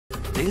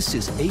This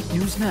is 8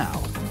 News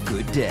Now.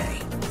 Good day.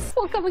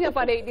 Well, coming up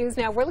on 8 News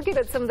Now, we're looking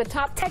at some of the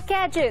top tech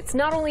gadgets,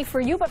 not only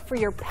for you, but for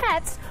your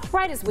pets,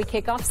 right as we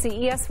kick off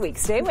CES week.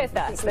 Stay with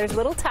us. There's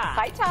little Ty.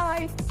 Hi,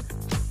 Ty.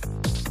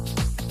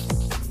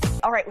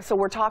 All right, so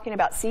we're talking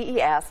about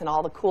CES and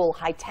all the cool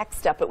high-tech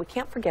stuff, but we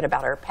can't forget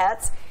about our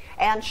pets.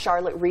 And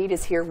Charlotte Reed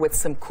is here with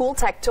some cool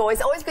tech toys.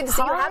 Always good to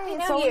see you. Happy New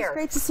Year. It's always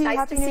great to see you.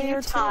 Happy New Year,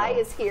 too. Ty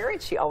is here,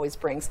 and she always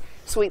brings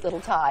sweet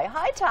little Ty.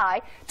 Hi,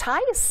 Ty. Ty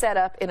is set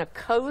up in a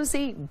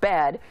cozy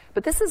bed,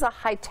 but this is a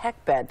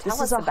high-tech bed. Tell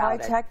us about it.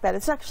 This is a high-tech bed.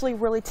 It's actually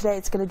really today,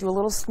 it's going to do a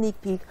little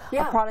sneak peek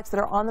of products that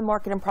are on the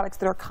market and products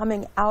that are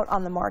coming out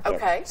on the market.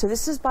 Okay. So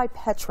this is by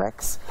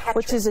Petrics,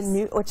 which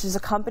is a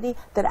company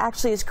that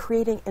actually is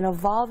creating an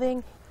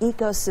evolving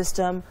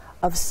ecosystem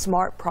of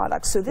smart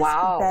products. So this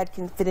bed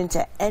can fit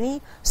into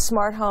any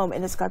smart home,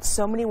 and it's got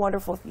so many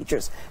wonderful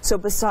features. So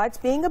besides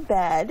being a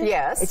bed,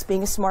 it's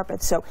being a smart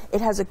bed. So it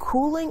has a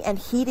cooling and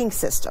heating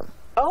system.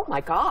 Oh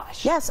my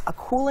gosh. Yes, a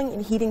cooling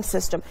and heating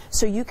system.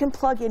 So you can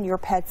plug in your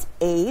pet's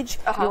age,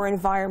 your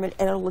environment,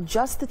 and it'll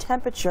adjust the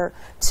temperature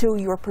to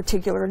your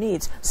particular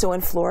needs. So in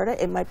Florida,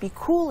 it might be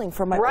cooling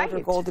for my older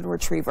golden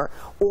retriever.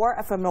 Or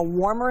if I'm in a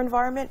warmer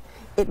environment,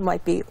 it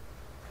might be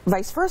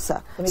vice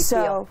versa.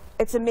 So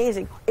it's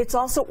amazing. It's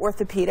also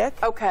orthopedic.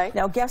 Okay.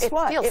 Now guess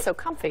what? It feels so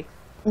comfy.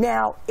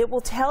 Now it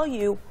will tell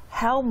you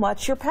how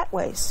much your pet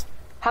weighs.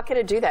 How can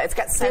it do that? It's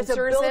got sensors in it?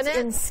 There's a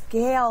built-in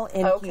scale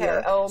in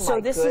here. Oh my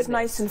so this is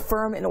nice and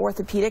firm and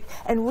orthopedic,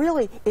 and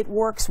really it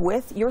works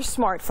with your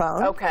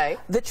smartphone. Okay.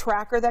 The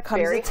tracker that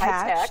comes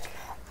attached. High-tech.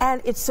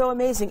 And it's so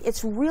amazing.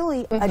 It's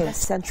really an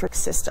eccentric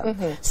system.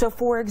 So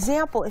for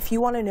example, if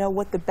you want to know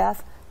what the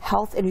best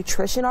health and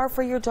nutrition are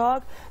for your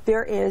dog,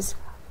 there is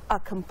a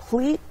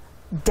complete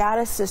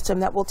data system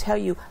that will tell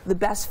you the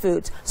best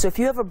foods. So if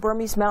you have a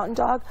Burmese mountain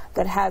dog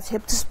that has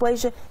hip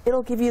dysplasia,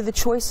 it'll give you the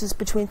choices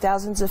between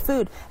thousands of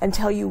food and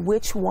tell you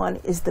which one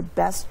is the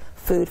best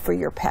food for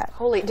your pet.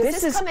 Holy,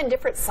 does this come in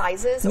different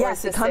sizes?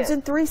 Yes, it comes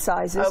in 3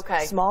 sizes.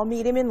 Okay. Small,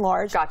 medium, and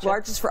large. Gotcha.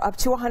 Large is for up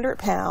to 100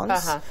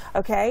 pounds.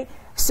 Okay,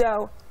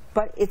 so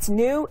but it's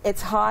new,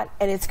 it's hot,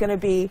 and it's going to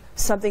be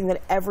something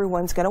that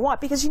everyone's going to want.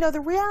 Because, you know, the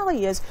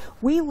reality is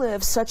we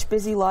live such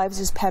busy lives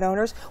as pet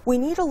owners. We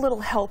need a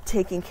little help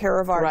taking care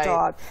of our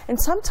dog. And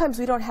sometimes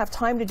we don't have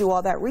time to do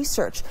all that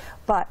research.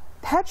 But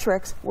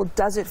Petrics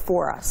does it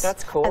for us.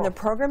 That's cool. And the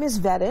program is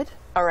vetted.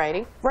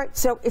 Alrighty. Right,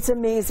 so it's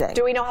amazing.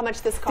 Do we know how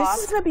much this costs?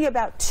 This is going to be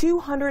about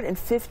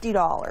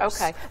 $250.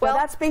 Okay. Well,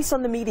 that's based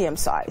on the medium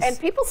size. And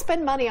people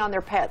spend money on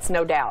their pets,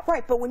 no doubt.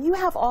 Right, but when you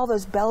have all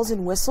those bells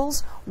and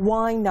whistles,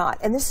 why not?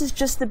 And this is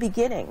just the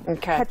beginning.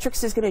 Okay.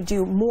 Petrics is going to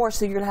do more,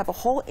 so you're going to have a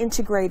whole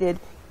integrated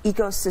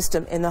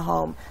ecosystem in the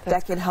home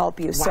that can help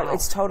you. So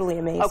it's totally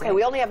amazing. Okay,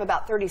 we only have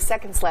about 30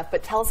 seconds left,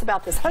 but tell us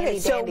about this handy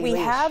dandy leash. So we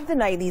have the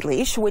Nightly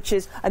Leash, which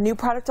is a new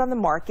product on the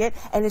market,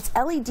 and it's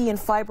LED and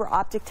fiber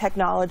optic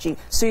technology.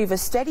 So you have a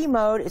steady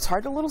mode, it's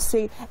hard to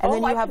see, and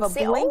then you have a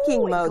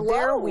blinking mode.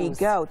 There we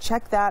go.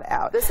 Check that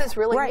out. This is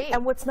really neat.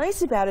 And what's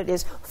nice about it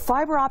is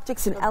fiber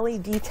optics and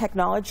LED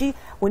technology,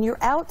 when you're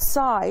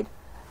outside,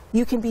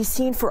 you can be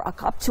seen for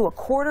up to a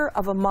quarter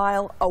of a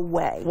mile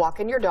away.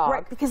 Walking your dog.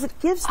 Right, because it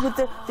gives, with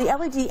the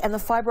LED and the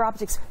fiber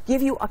optics,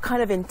 give you a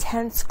kind of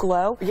intense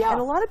glow. Yeah.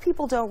 And a lot of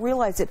people don't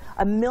realize it.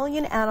 1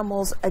 million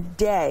animals a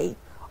day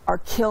are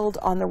killed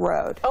on the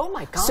road. Oh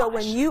my gosh. So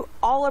when you,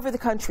 all over the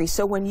country,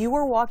 so when you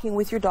are walking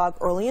with your dog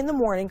early in the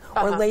morning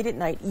or late at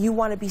night, you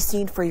want to be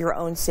seen for your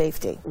own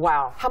safety.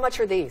 Wow. How much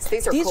are these?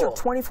 These are cool. These are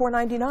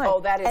 $24.99. Oh,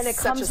 that is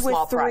such a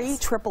small price. And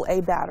it comes with 3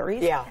 AAA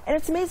batteries. Yeah. And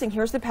it's amazing.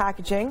 Here's the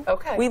packaging.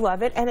 Okay. We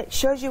love it. And it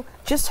shows you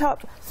just how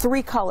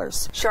 3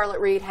 colors. Charlotte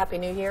Reed, Happy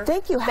New Year.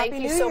 Thank you. Happy New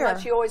Year. Thank you so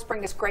much. You always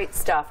bring us great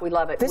stuff. We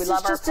love it. This we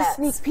love our pets. This is just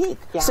a sneak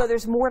peek. So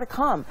there's more to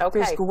come.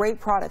 There's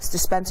great products,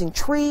 dispensing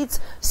treats,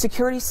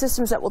 security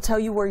systems that will tell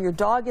you where your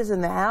dog is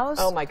in the house.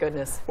 Oh my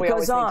goodness. We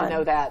always need to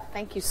know that.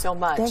 Thank you so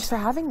much. Thanks for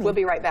having me. We'll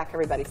be right back,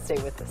 everybody.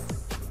 Stay with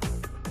us.